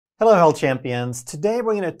Hello, health champions. Today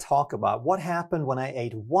we're going to talk about what happened when I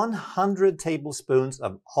ate 100 tablespoons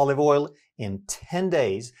of olive oil in 10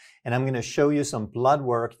 days. And I'm going to show you some blood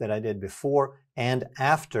work that I did before and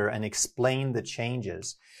after and explain the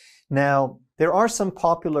changes. Now, there are some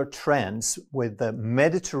popular trends with the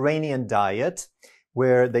Mediterranean diet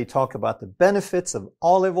where they talk about the benefits of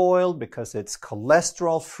olive oil because it's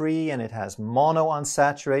cholesterol free and it has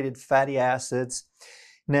monounsaturated fatty acids.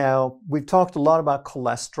 Now, we've talked a lot about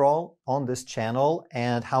cholesterol on this channel,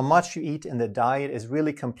 and how much you eat in the diet is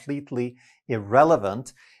really completely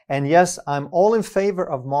irrelevant. And yes, I'm all in favor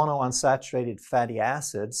of monounsaturated fatty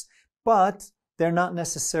acids, but they're not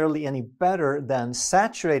necessarily any better than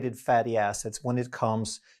saturated fatty acids when it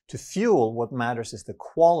comes to fuel. What matters is the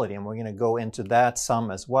quality, and we're going to go into that some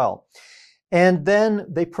as well. And then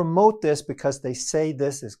they promote this because they say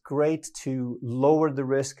this is great to lower the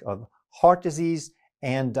risk of heart disease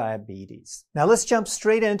and diabetes. Now let's jump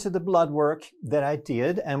straight into the blood work that I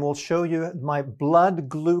did, and we'll show you my blood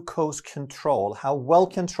glucose control, how well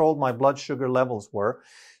controlled my blood sugar levels were.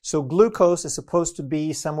 So glucose is supposed to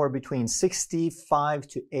be somewhere between 65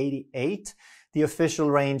 to 88. The official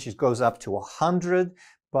range goes up to 100,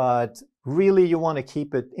 but really you want to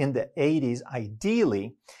keep it in the 80s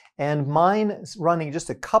ideally. And mine is running just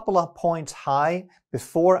a couple of points high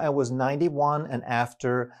before I was 91 and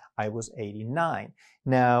after I was 89.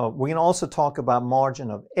 Now, we can also talk about margin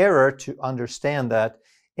of error to understand that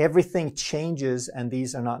everything changes and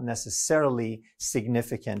these are not necessarily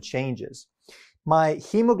significant changes. My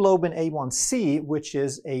hemoglobin A1C, which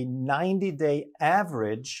is a 90-day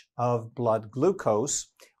average of blood glucose,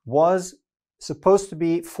 was supposed to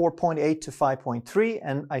be 4.8 to 5.3,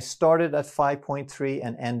 and I started at 5.3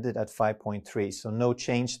 and ended at 5.3, so no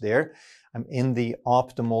change there. I'm in the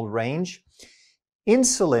optimal range.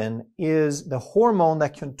 Insulin is the hormone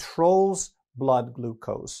that controls blood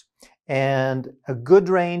glucose, and a good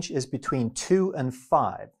range is between 2 and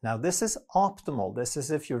 5. Now this is optimal. This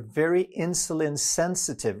is if you're very insulin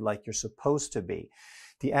sensitive like you're supposed to be.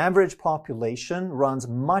 The average population runs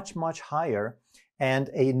much, much higher,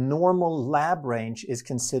 and a normal lab range is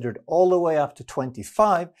considered all the way up to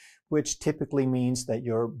 25, which typically means that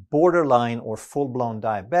you're borderline or full-blown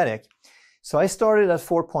diabetic. So I started at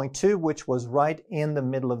 4.2, which was right in the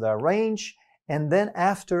middle of that range. And then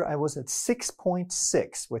after I was at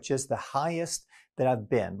 6.6, which is the highest that I've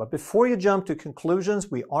been. But before you jump to conclusions,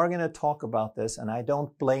 we are going to talk about this, and I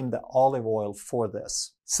don't blame the olive oil for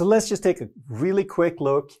this. So let's just take a really quick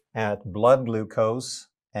look at blood glucose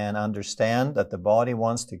and understand that the body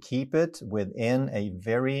wants to keep it within a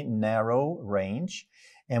very narrow range.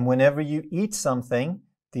 And whenever you eat something,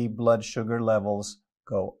 the blood sugar levels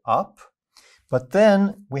go up. But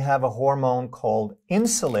then we have a hormone called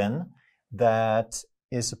insulin that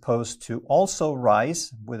is supposed to also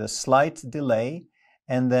rise with a slight delay.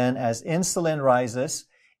 And then as insulin rises,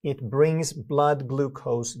 it brings blood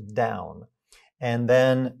glucose down. And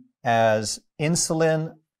then as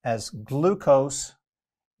glucose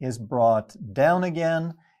is brought down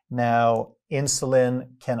again, now insulin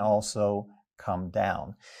can also come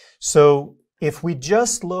down. So if we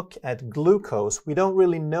just look at glucose, we don't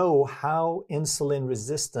really know how insulin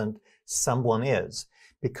resistant someone is,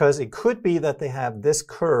 because it could be that they have this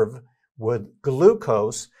curve with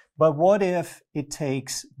glucose, but what if it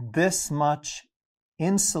takes this much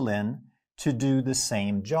insulin to do the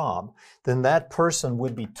same job? Then that person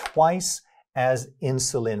would be twice as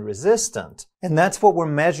insulin resistant. And that's what we're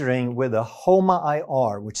measuring with a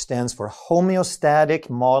HOMA-IR, which stands for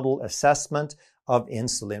Homeostatic Model Assessment of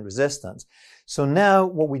Insulin Resistance. So now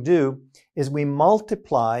what we do is we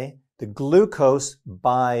multiply the glucose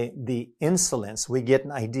by the insulin. So we get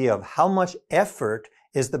an idea of how much effort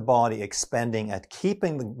is the body expending at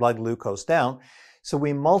keeping the blood glucose down. So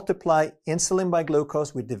we multiply insulin by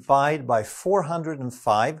glucose, we divide by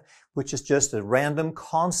 405, which is just a random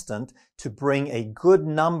constant to bring a good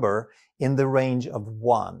number in the range of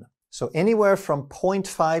 1. So anywhere from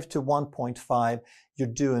 0.5 to 1.5, you're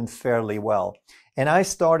doing fairly well. And I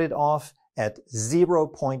started off at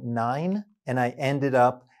 0.9 and I ended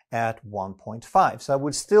up at 1.5. So I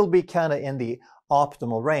would still be kind of in the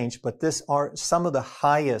optimal range, but these are some of the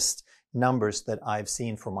highest numbers that I've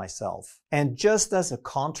seen for myself. And just as a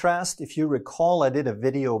contrast, if you recall, I did a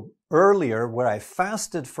video earlier where I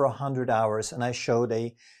fasted for 100 hours and I showed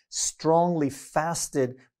a strongly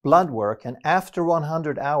fasted blood work. And after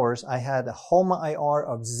 100 hours, I had a HOMA-IR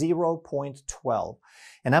of 0.12.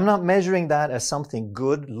 And I'm not measuring that as something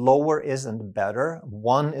good. Lower isn't better.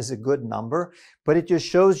 1 is a good number, but it just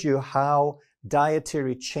shows you how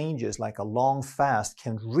dietary changes like a long fast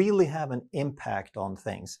can really have an impact on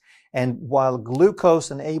things. And while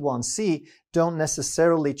glucose and A1C don't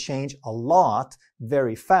necessarily change a lot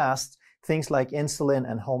very fast, things like insulin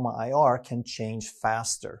and HOMA-IR can change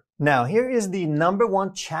faster. Now, here is the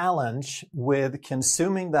 #1 challenge with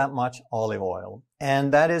consuming that much olive oil.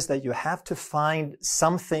 And that is that you have to find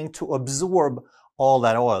something to absorb all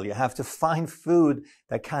that oil. You have to find food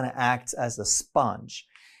that kind of acts as a sponge.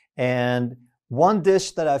 And one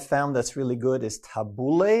dish that I found that's really good is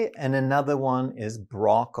tabbouleh, and another one is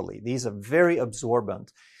broccoli. These are very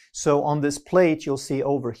absorbent. So on this plate, you'll see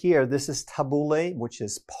over here, this is tabbouleh, which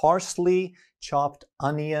is parsley, chopped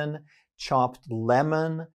onion, chopped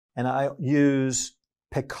lemon, and I use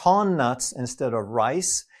pecan nuts instead of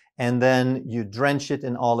rice, and then you drench it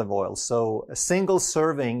in olive oil. So a single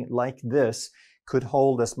serving like this could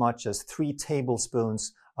hold as much as 3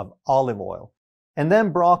 tablespoons of olive oil. And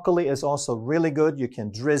then broccoli is also really good. You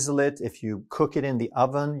can drizzle it. If you cook it in the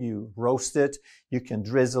oven, you roast it, you can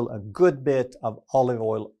drizzle a good bit of olive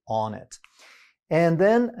oil on it. And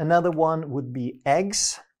then another one would be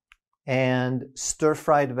eggs and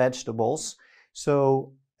stir-fried vegetables.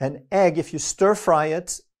 So an egg, if you stir-fry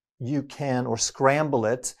it, you can, or scramble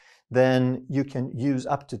it, then you can use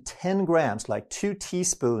up to 10 grams, like 2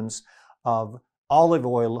 teaspoons of olive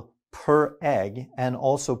oil per egg, and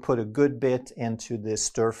also put a good bit into the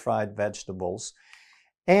stir-fried vegetables.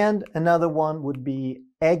 And another one would be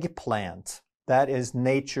eggplant. That is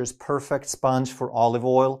nature's perfect sponge for olive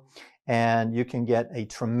oil, and you can get a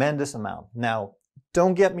tremendous amount. Now,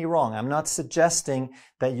 don't get me wrong, I'm not suggesting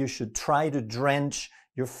that you should try to drench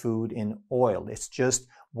your food in oil. It's just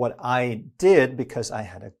what I did because I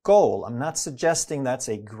had a goal. I'm not suggesting that's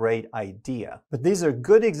a great idea. But these are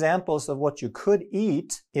good examples of what you could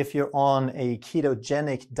eat if you're on a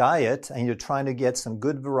ketogenic diet and you're trying to get some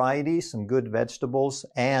good variety, some good vegetables,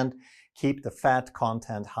 and keep the fat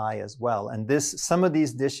content high as well. And some of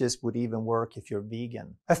these dishes would even work if you're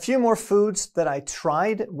vegan. A few more foods that I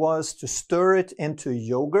tried was to stir it into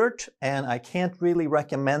yogurt, and I can't really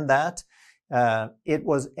recommend that. It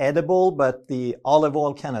was edible, but the olive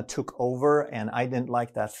oil kind of took over, and I didn't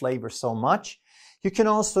like that flavor so much. You can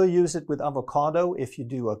also use it with avocado. If you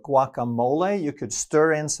do a guacamole, you could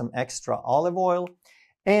stir in some extra olive oil.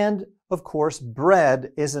 And of course,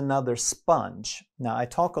 bread is another sponge. Now, I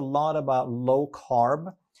talk a lot about low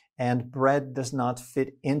carb, and bread does not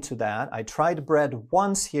fit into that. I tried bread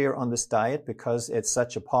once here on this diet because it's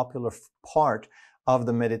such a popular part of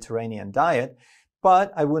the Mediterranean diet,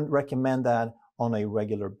 but I wouldn't recommend that on a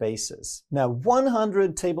regular basis. Now,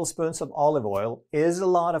 100 tablespoons of olive oil is a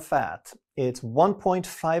lot of fat. It's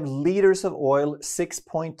 1.5 liters of oil,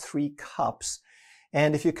 6.3 cups.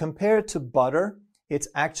 And if you compare it to butter, it's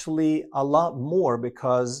actually a lot more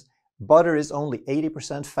because butter is only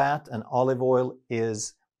 80% fat and olive oil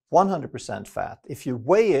is 100% fat. If you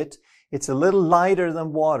weigh it, it's a little lighter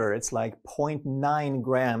than water. It's like 0.9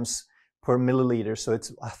 grams per milliliter. So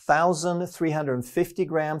it's 1,350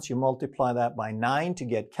 grams. You multiply that by 9 to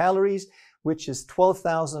get calories, which is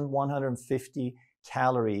 12,150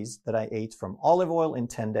 calories that I ate from olive oil in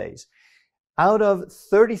 10 days. Out of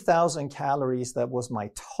 30,000 calories, that was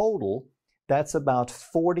my total. That's about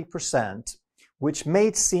 40%, which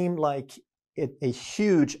may seem like a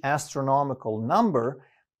huge astronomical number,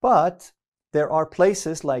 but there are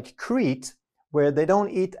places like Crete where they don't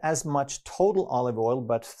eat as much total olive oil,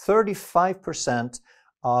 but 35%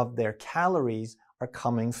 of their calories are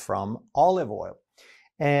coming from olive oil.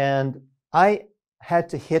 And I had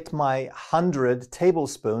to hit my 100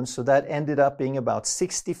 tablespoons, so that ended up being about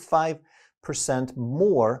 65%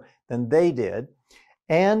 more than they did.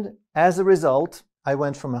 And as a result, I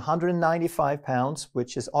went from 195 pounds,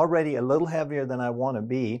 which is already a little heavier than I want to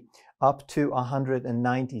be, up to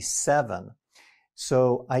 197.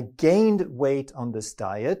 So I gained weight on this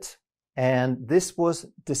diet, and this was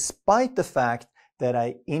despite the fact that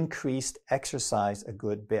I increased exercise a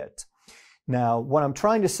good bit. Now, what I'm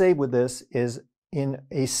trying to say with this is, in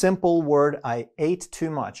a simple word, I ate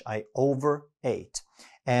too much. I overate.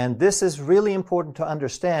 And this is really important to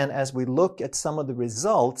understand as we look at some of the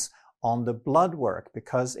results on the blood work,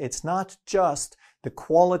 because it's not just the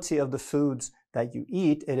quality of the foods that you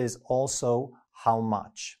eat, it is also how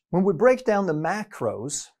much. When we break down the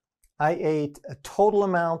macros, I ate a total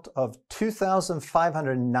amount of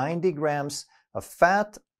 2,590 grams of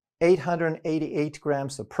fat, 888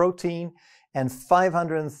 grams of protein, and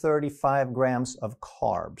 535 grams of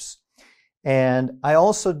carbs. And I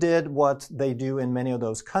also did what they do in many of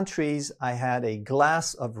those countries. I had a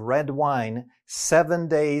glass of red wine 7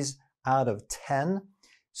 days out of 10.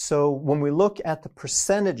 So when we look at the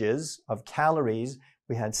percentages of calories,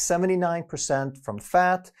 we had 79% from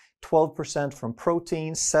fat, 12% from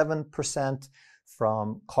protein, 7%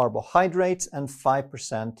 from carbohydrates, and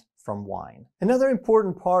 5% from wine. Another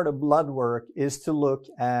important part of blood work is to look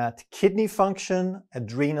at kidney function,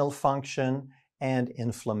 adrenal function, and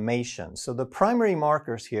inflammation. So the primary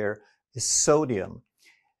markers here is sodium.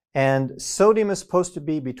 And sodium is supposed to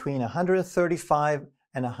be between 135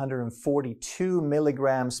 and 142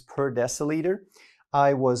 milligrams per deciliter.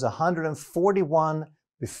 I was 141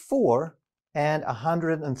 before and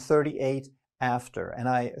 138 after. And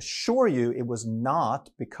I assure you it was not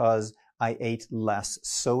because I ate less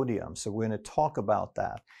sodium. So we're going to talk about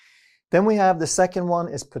that. Then we have the second one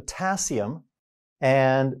is potassium.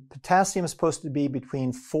 And potassium is supposed to be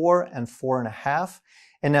between 4 and 4.5.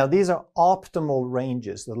 And now these are optimal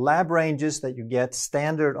ranges. The lab ranges that you get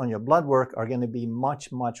standard on your blood work are going to be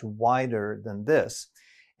much, much wider than this.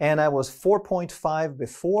 And I was 4.5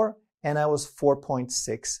 before and I was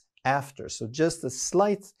 4.6 after. So just a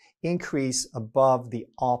slight increase above the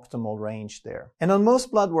optimal range there. And on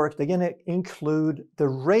most blood work, they're going to include the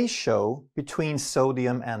ratio between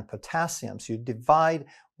sodium and potassium. So you divide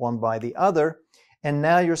one by the other. And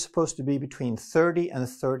now you're supposed to be between 30 and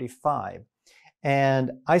 35.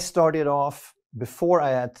 And I started off before I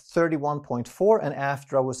had 31.4 and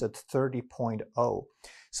after I was at 30.0.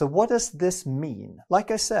 So what does this mean? Like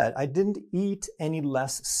I said, I didn't eat any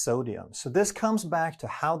less sodium. So this comes back to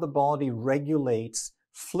how the body regulates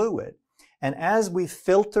fluid. And as we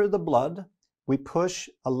filter the blood, we push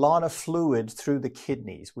a lot of fluid through the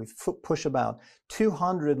kidneys. We push about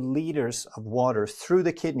 200 liters of water through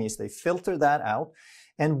the kidneys. They filter that out.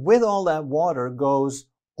 And with all that water goes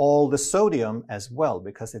all the sodium as well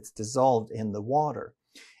because it's dissolved in the water.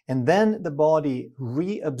 And then the body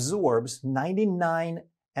reabsorbs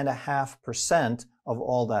 99.5% of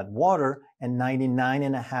all that water and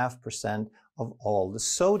 99.5% of all the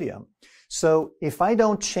sodium. So if I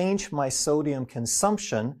don't change my sodium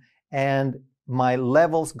consumption and my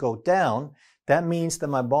levels go down, that means that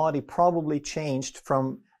my body probably changed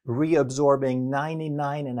from reabsorbing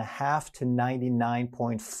 99.5 to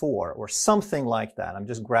 99.4 or something like that. I'm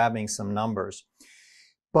just grabbing some numbers.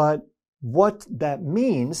 But what that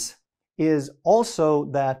means is also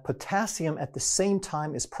that potassium at the same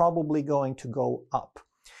time is probably going to go up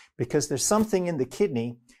because there's something in the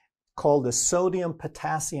kidney called the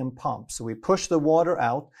sodium-potassium pump. So we push the water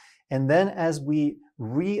out, and then as we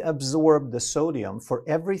reabsorb the sodium, for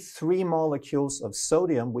every 3 molecules of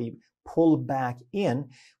sodium we pull back in,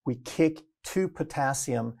 we kick 2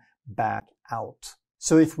 potassium back out.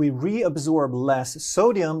 So if we reabsorb less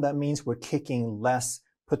sodium, that means we're kicking less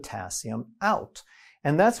potassium out.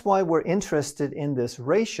 And that's why we're interested in this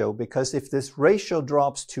ratio, because if this ratio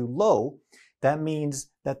drops too low, that means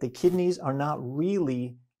that the kidneys are not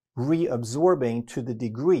really reabsorbing to the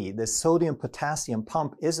degree. The sodium-potassium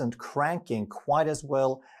pump isn't cranking quite as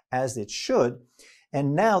well as it should.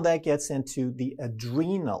 And now that gets into the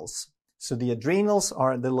adrenals. So the adrenals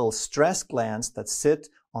are the little stress glands that sit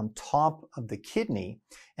on top of the kidney,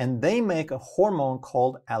 and they make a hormone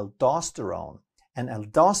called aldosterone. And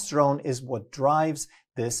aldosterone is what drives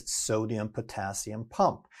this sodium-potassium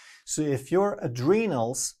pump. So if your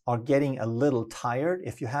adrenals are getting a little tired,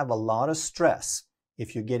 if you have a lot of stress,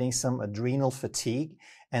 if you're getting some adrenal fatigue,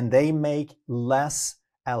 and they make less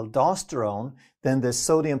aldosterone, then the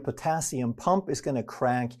sodium-potassium pump is going to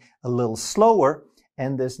crank a little slower,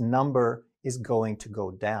 and this number is going to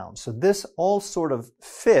go down. So this all sort of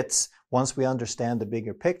fits once we understand the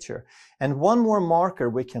bigger picture. And one more marker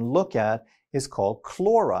we can look at is called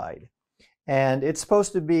chloride. And it's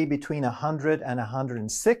supposed to be between 100 and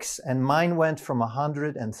 106, and mine went from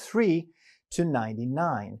 103 to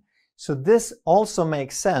 99. So this also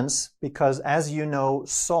makes sense because, as you know,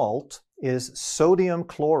 salt is sodium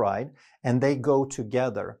chloride, and they go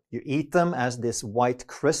together. You eat them as this white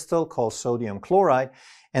crystal called sodium chloride,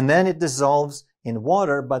 and then it dissolves in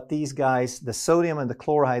water, but these guys, the sodium and the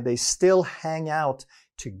chloride, they still hang out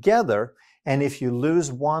together, and if you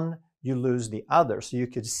lose one, you lose the other. So you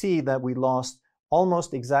could see that we lost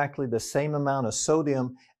almost exactly the same amount of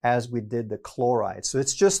sodium as we did the chloride. So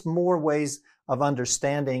it's just more ways of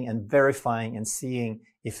understanding and verifying and seeing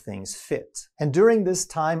if things fit. And during this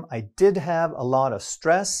time, I did have a lot of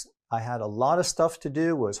stress. I had a lot of stuff to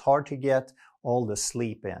do. It was hard to get all the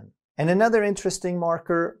sleep in. And another interesting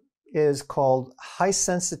marker is called high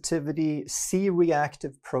sensitivity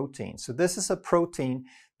C-reactive protein. So this is a protein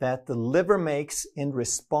that the liver makes in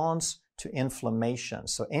response to inflammation.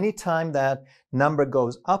 So anytime that number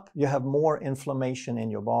goes up, you have more inflammation in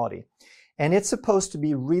your body. And it's supposed to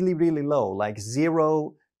be really, really low, like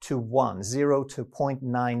 0 to 1, 0 to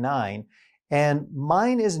 0.99. And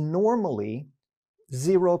mine is normally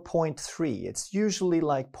 0.3. It's usually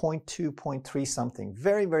like 0.2, 0.3 something,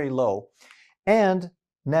 very, very low. And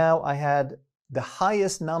now I had the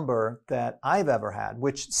highest number that I've ever had,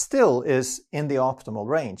 which still is in the optimal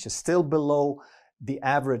range. It's still below the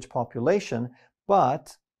average population,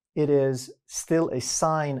 but it is still a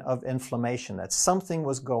sign of inflammation, that something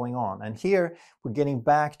was going on. And here we're getting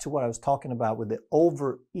back to what I was talking about with the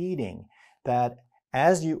overeating, that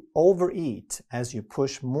as you overeat, as you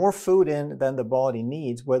push more food in than the body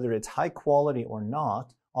needs, whether it's high quality or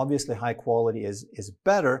not, obviously high quality is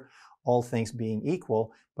better, all things being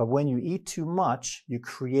equal, but when you eat too much, you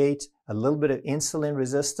create a little bit of insulin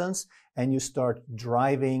resistance and you start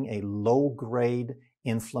driving a low-grade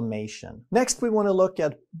inflammation. Next, we want to look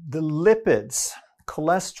at the lipids,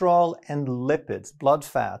 cholesterol and lipids, blood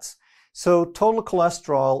fats. So total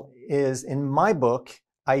cholesterol is, in my book,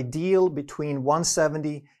 ideal between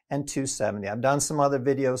 170 and 270. I've done some other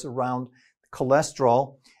videos around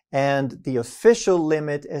cholesterol, and the official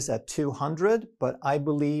limit is at 200, but I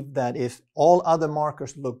believe that if all other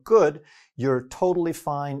markers look good, you're totally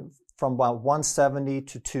fine from about 170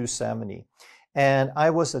 to 270. And I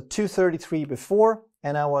was at 233 before,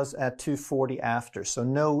 and I was at 240 after, so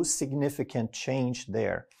no significant change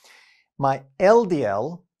there. My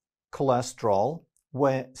LDL cholesterol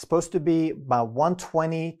was supposed to be about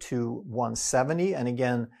 120 to 170, and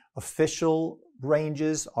again, official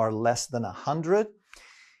ranges are less than 100.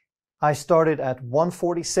 I started at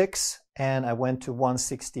 146 and I went to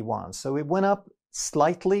 161. So it went up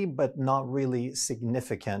slightly, but not really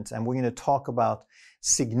significant. And we're going to talk about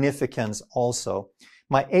significance also.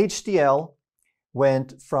 My HDL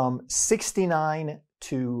went from 69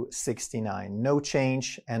 to 69, no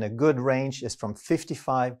change, and a good range is from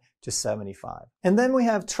 55 to 75. And then we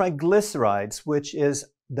have triglycerides, which is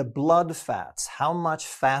the blood fats, how much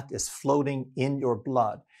fat is floating in your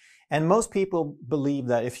blood. And most people believe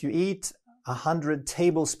that if you eat 100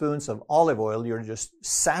 tablespoons of olive oil, you're just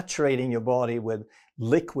saturating your body with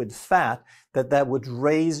liquid fat, that would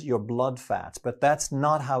raise your blood fats. But that's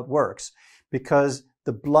not how it works, because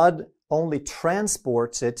the blood only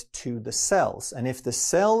transports it to the cells. And if the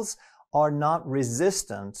cells are not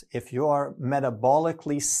resistant, if you are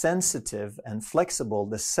metabolically sensitive and flexible,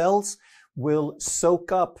 the cells will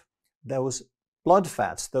soak up those blood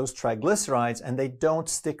fats, those triglycerides, and they don't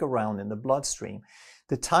stick around in the bloodstream.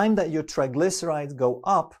 The time that your triglycerides go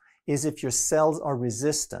up is if your cells are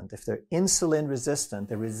resistant. If they're insulin resistant,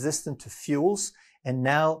 they're resistant to fuels, and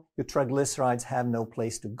now your triglycerides have no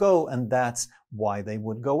place to go, and that's why they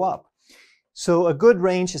would go up. So a good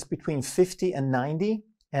range is between 50 and 90,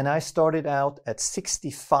 and I started out at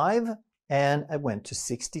 65, and I went to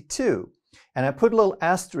 62. And I put a little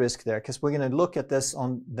asterisk there because we're going to look at this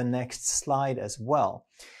on the next slide as well.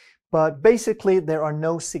 But basically, there are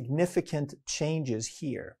no significant changes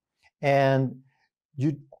here. And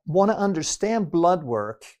you want to understand blood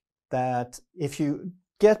work, that if you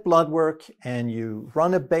get blood work and you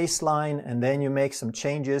run a baseline and then you make some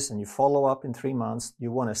changes and you follow up in 3 months, you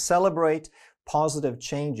want to celebrate positive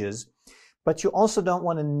changes, but you also don't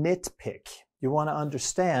want to nitpick. You want to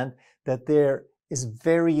understand that there is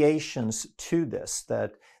variations to this,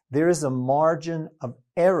 that there is a margin of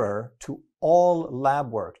error to all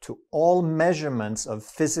lab work, to all measurements of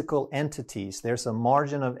physical entities. There's a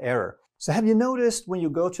margin of error. So have you noticed when you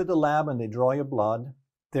go to the lab and they draw your blood,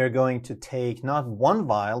 they're going to take not one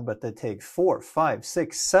vial, but they take 4, 5,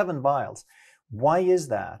 6, 7 vials. Why is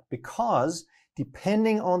that? Because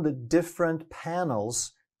depending on the different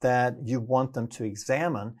panels that you want them to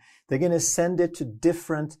examine, they're going to send it to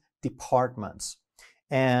different departments.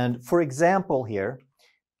 And for example here,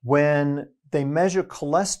 when they measure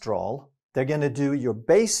cholesterol, they're going to do your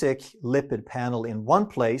basic lipid panel in one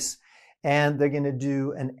place, and they're going to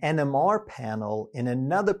do an NMR panel in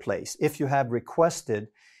another place if you have requested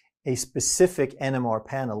a specific NMR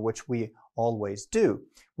panel, which we always do,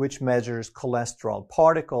 which measures cholesterol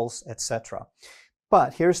particles, etc.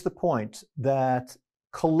 But here's the point, that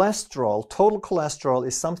cholesterol, total cholesterol,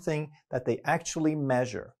 is something that they actually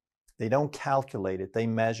measure. They don't calculate it, they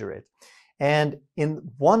measure it. And in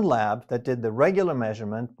one lab that did the regular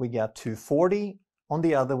measurement, we got 240. On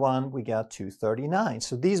the other one, we got 239.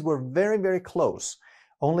 So these were very, very close.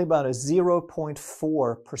 Only about a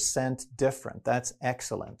 0.4% different. That's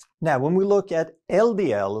excellent. Now, when we look at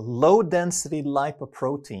LDL, low-density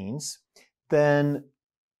lipoproteins, then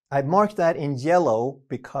I marked that in yellow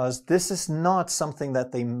because this is not something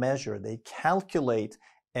that they measure. They calculate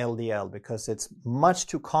LDL because it's much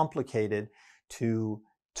too complicated to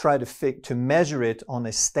try to measure it on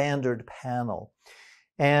a standard panel.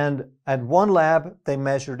 And at one lab, they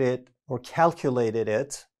measured it or calculated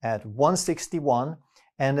it at 161,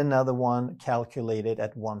 and another one calculated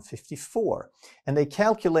at 154. And they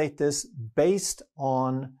calculate this based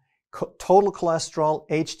on total cholesterol,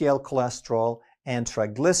 HDL cholesterol, and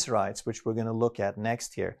triglycerides, which we're going to look at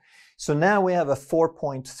next here. So now we have a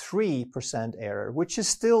 4.3% error, which is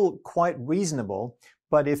still quite reasonable.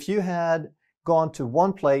 But if you had gone to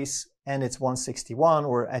one place and it's 161,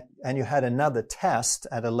 and you had another test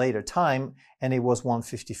at a later time and it was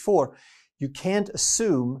 154, you can't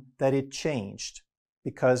assume that it changed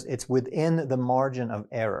because it's within the margin of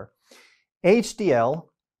error. HDL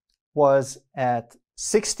was at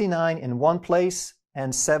 69 in one place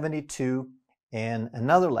and 72 in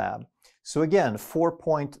another lab. So again,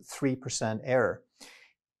 4.3% error.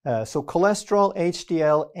 So cholesterol,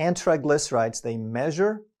 HDL, and triglycerides, they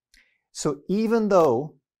measure. So even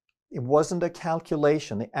though it wasn't a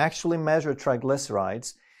calculation, they actually measured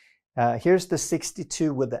triglycerides. Here's the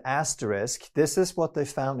 62 with the asterisk. This is what they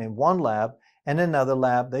found in one lab, and another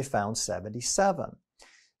lab they found 77.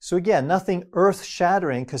 So again, nothing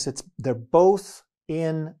earth-shattering because they're both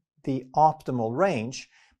in the optimal range,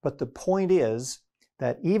 but the point is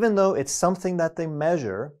that even though it's something that they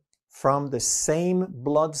measure from the same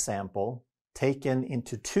blood sample taken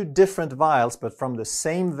into two different vials, but from the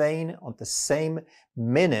same vein on the same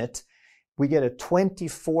minute, we get a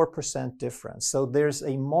 24% difference. So there's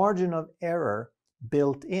a margin of error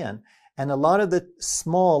built in. And a lot of the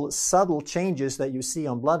small, subtle changes that you see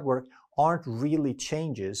on blood work aren't really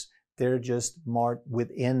changes. They're just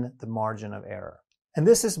within the margin of error. And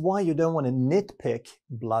this is why you don't want to nitpick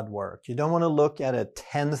blood work. You don't want to look at a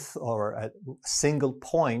tenth or a single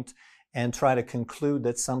point and try to conclude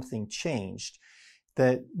that something changed.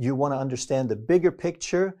 That you want to understand the bigger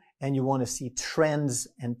picture and you want to see trends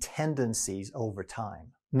and tendencies over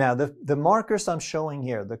time. Now, the markers I'm showing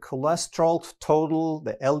here, the cholesterol total,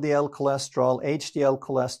 the LDL cholesterol, HDL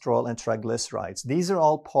cholesterol, and triglycerides, these are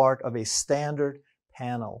all part of a standard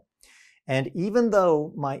panel. And even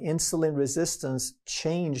though my insulin resistance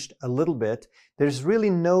changed a little bit, there's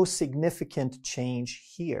really no significant change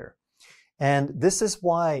here. And this is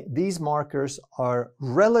why these markers are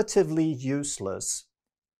relatively useless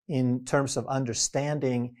in terms of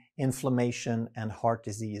understanding inflammation and heart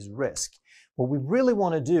disease risk. What we really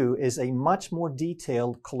want to do is a much more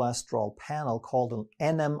detailed cholesterol panel called an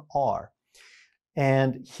NMR.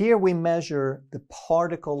 And here we measure the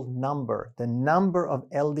particle number, the number of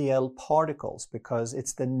LDL particles, because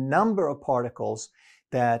it's the number of particles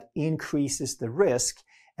that increases the risk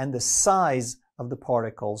and the size of the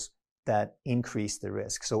particles that increase the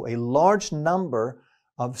risk. So a large number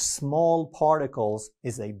of small particles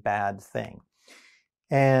is a bad thing.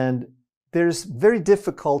 And there's very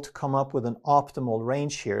difficult to come up with an optimal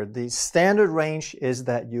range here. The standard range is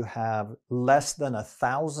that you have less than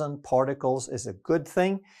 1,000 particles is a good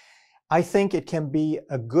thing. I think it can be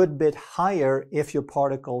a good bit higher if your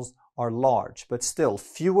particles are large, but still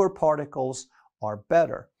fewer particles are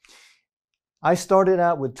better. I started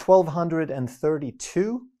out with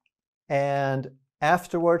 1,232 and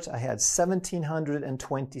afterwards I had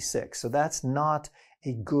 1,726. So that's not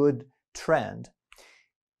a good trend.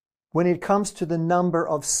 When it comes to the number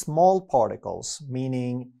of small particles,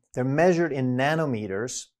 meaning they're measured in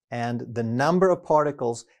nanometers, and the number of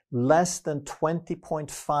particles less than 20.5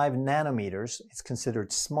 nanometers is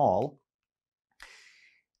considered small.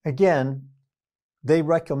 Again, they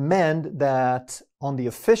recommend that on the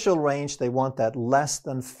official range, they want that less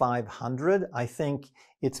than 500. I think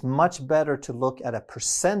it's much better to look at a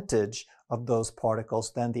percentage of those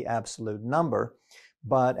particles than the absolute number.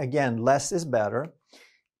 But again, less is better.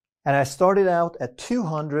 And I started out at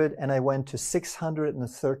 200 and I went to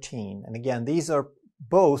 613. And again, these are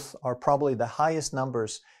probably the highest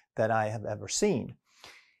numbers that I have ever seen.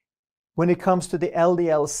 When it comes to the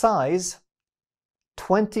LDL size,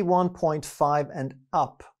 21.5 and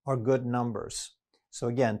up are good numbers. So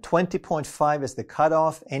again, 20.5 is the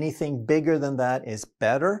cutoff. Anything bigger than that is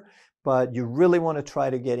better, but you really want to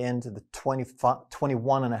try to get into the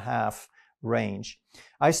 21.5 range.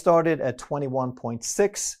 I started at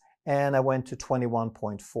 21.6 and I went to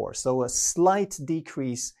 21.4. So a slight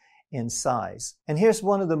decrease in size. And here's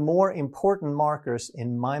one of the more important markers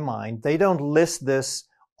in my mind. They don't list this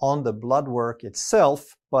on the blood work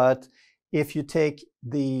itself, but if you take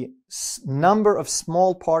the number of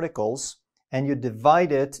small particles and you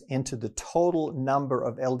divide it into the total number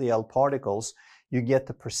of LDL particles, you get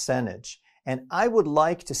the percentage. And I would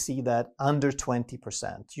like to see that under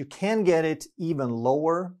 20%. You can get it even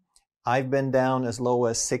lower. I've been down as low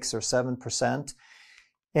as 6 or 7%.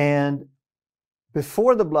 And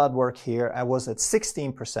Before the blood work here, I was at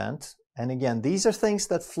 16%. And again, these are things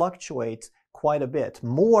that fluctuate quite a bit,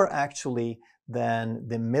 more actually than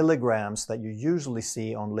the milligrams that you usually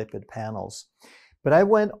see on lipid panels. But I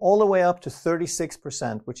went all the way up to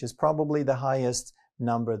 36%, which is probably the highest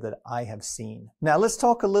number that I have seen. Now let's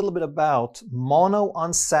talk a little bit about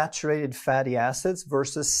monounsaturated fatty acids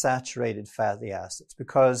versus saturated fatty acids,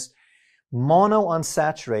 because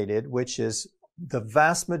monounsaturated, which is the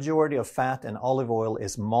vast majority of fat in olive oil,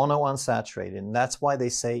 is monounsaturated, and that's why they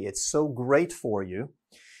say it's so great for you,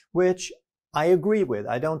 which I agree with.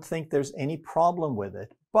 I don't think there's any problem with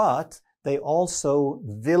it, but they also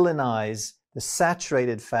villainize the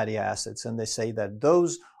saturated fatty acids, and they say that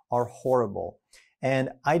those are horrible. And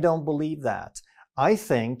I don't believe that. I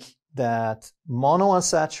think that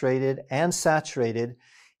monounsaturated and saturated,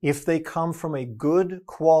 if they come from a good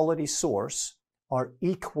quality source, are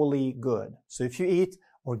equally good. So if you eat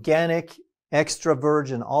organic extra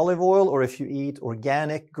virgin olive oil, or if you eat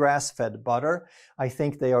organic grass-fed butter, I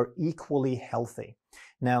think they are equally healthy.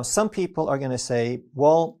 Now, some people are going to say,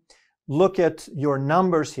 well, look at your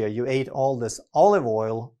numbers here. You ate all this olive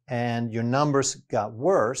oil and your numbers got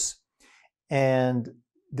worse. And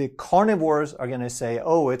the carnivores are going to say,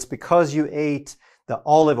 oh, it's because you ate the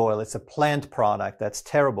olive oil. It's a plant product. That's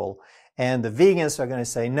terrible. And the vegans are going to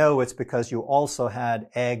say, no, it's because you also had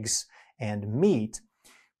eggs and meat.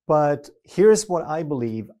 But here's what I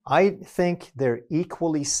believe. I think they're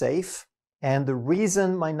equally safe. And the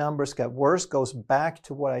reason my numbers got worse goes back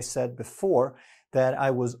to what I said before, that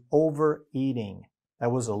I was overeating.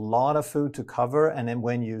 That was a lot of food to cover. And then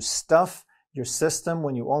when you stuff your system,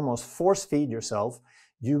 when you almost force feed yourself,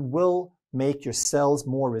 you will make your cells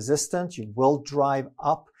more resistant. You will drive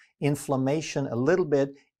up inflammation a little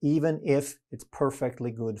bit, even if it's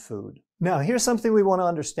perfectly good food. Now, here's something we want to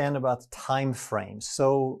understand about time frames.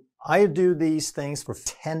 So I do these things for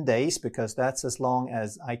 10 days because that's as long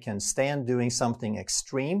as I can stand doing something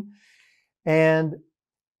extreme. And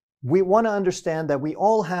we want to understand that we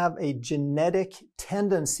all have a genetic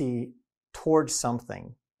tendency towards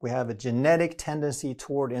something. We have a genetic tendency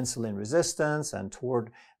toward insulin resistance and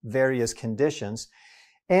toward various conditions.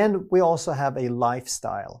 And we also have a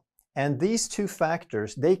lifestyle. And these two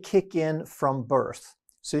factors, they kick in from birth.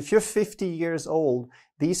 So if you're 50 years old,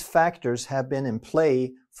 these factors have been in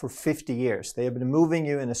play for 50 years. They have been moving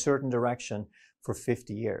you in a certain direction for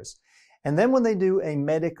 50 years. And then when they do a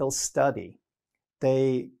medical study,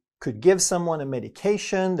 they could give someone a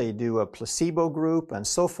medication, they do a placebo group and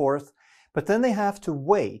so forth, but then they have to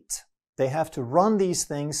wait. They have to run these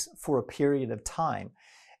things for a period of time.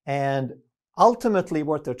 And ultimately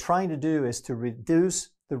what they're trying to do is to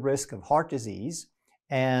reduce the risk of heart disease,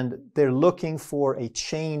 and they're looking for a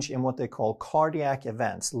change in what they call cardiac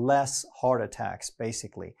events, less heart attacks,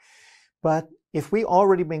 basically. But if we've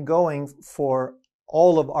already been going for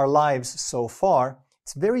all of our lives so far,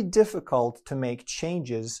 it's very difficult to make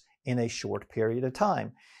changes in a short period of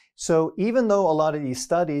time. So even though a lot of these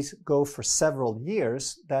studies go for several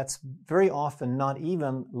years, that's very often not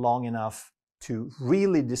even long enough to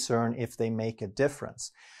really discern if they make a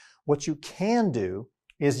difference. What you can do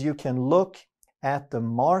is you can look at the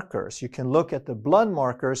markers. You can look at the blood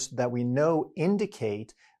markers that we know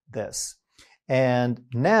indicate this. And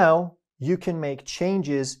now you can make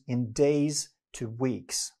changes in days to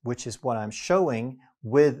weeks, which is what I'm showing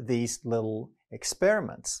with these little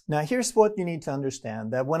experiments. Now, here's what you need to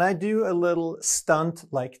understand, that when I do a little stunt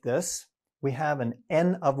like this, we have an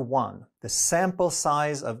N of 1. The sample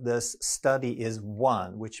size of this study is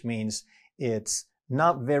 1, which means it's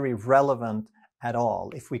not very relevant at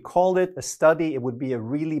all. If we called it a study, it would be a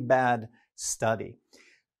really bad study.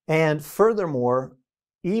 And furthermore,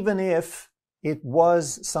 even if it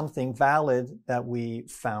was something valid that we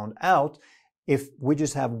found out, if we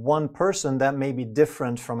just have one person, that may be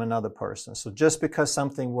different from another person. So just because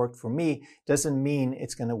something worked for me doesn't mean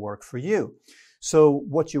it's going to work for you. So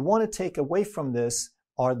what you want to take away from this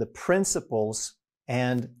are the principles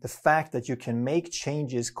and the fact that you can make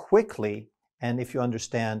changes quickly, and if you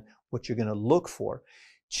understand what you're going to look for.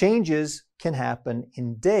 Changes can happen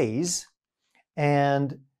in days,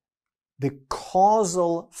 and the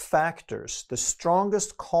causal factors, the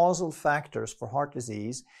strongest causal factors for heart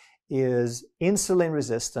disease is insulin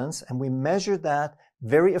resistance, and we measure that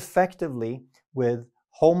very effectively with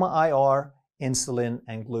HOMA-IR, insulin,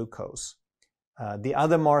 and glucose. The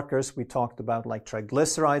other markers we talked about, like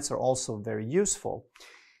triglycerides, are also very useful.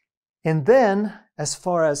 And then, as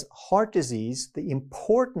far as heart disease, the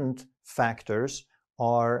important factors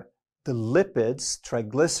are the lipids,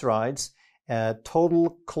 triglycerides,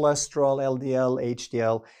 total cholesterol, LDL,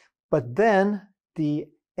 HDL, but then the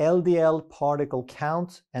LDL particle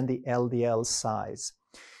count and the LDL size.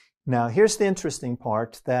 Now, here's the interesting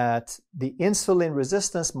part, that the insulin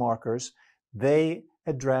resistance markers, they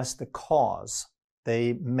address the cause.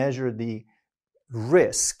 They measure the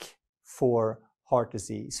risk for heart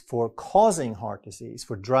disease, for causing heart disease,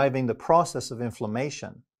 for driving the process of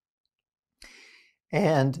inflammation.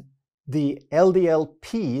 And the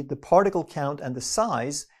LDL-P, the particle count and the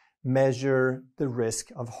size, measure the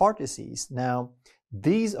risk of heart disease. Now,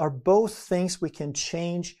 these are both things we can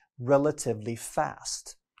change relatively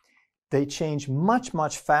fast. They change much,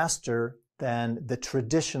 much faster than the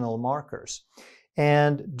traditional markers.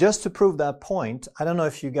 And just to prove that point, I don't know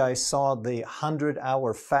if you guys saw the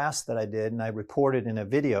 100-hour fast that I did and I reported in a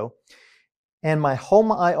video, and my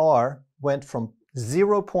home IR went from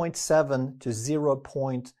 0.7 to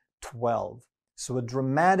 0.12. So a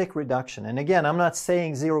dramatic reduction. And again, I'm not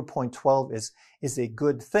saying 0.12 is a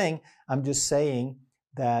good thing. I'm just saying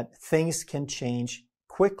that things can change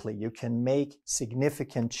quickly. You can make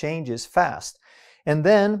significant changes fast. And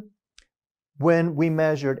then when we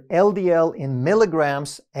measured LDL in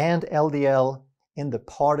milligrams and LDL in the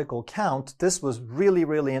particle count, this was really,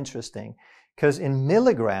 really interesting, because in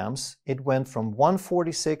milligrams, it went from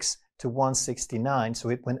 146 to 169. So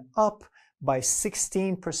it went up by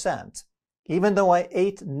 16%. Even though I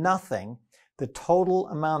ate nothing, the total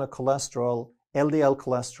amount of cholesterol, LDL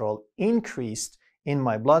cholesterol, increased in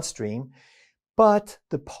my bloodstream, but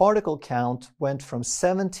the particle count went from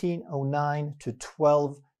 1709 to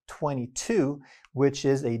 1222, which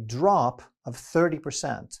is a drop of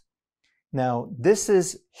 30%. Now, this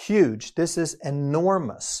is huge. This is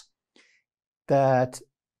enormous, that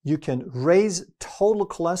you can raise total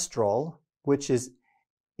cholesterol, which is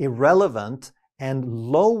irrelevant, and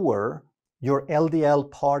lower your LDL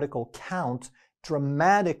particle count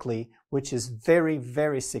dramatically, which is very,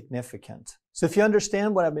 very significant. So if you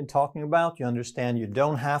understand what I've been talking about, you understand you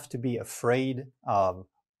don't have to be afraid of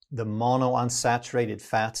the monounsaturated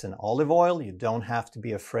fats in olive oil. You don't have to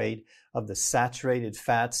be afraid of the saturated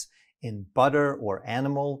fats in butter or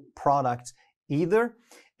animal products either.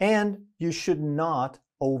 And you should not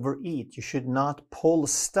overeat. You should not pull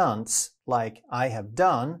stunts like I have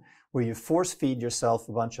done, where you force feed yourself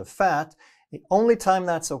a bunch of fat. The only time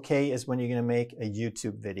that's okay is when you're going to make a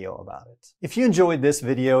YouTube video about it. If you enjoyed this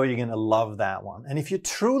video, you're going to love that one. And if you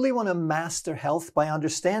truly want to master health by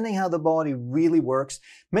understanding how the body really works,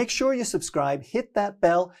 make sure you subscribe, hit that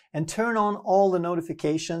bell, and turn on all the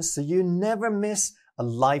notifications so you never miss a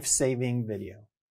life-saving video.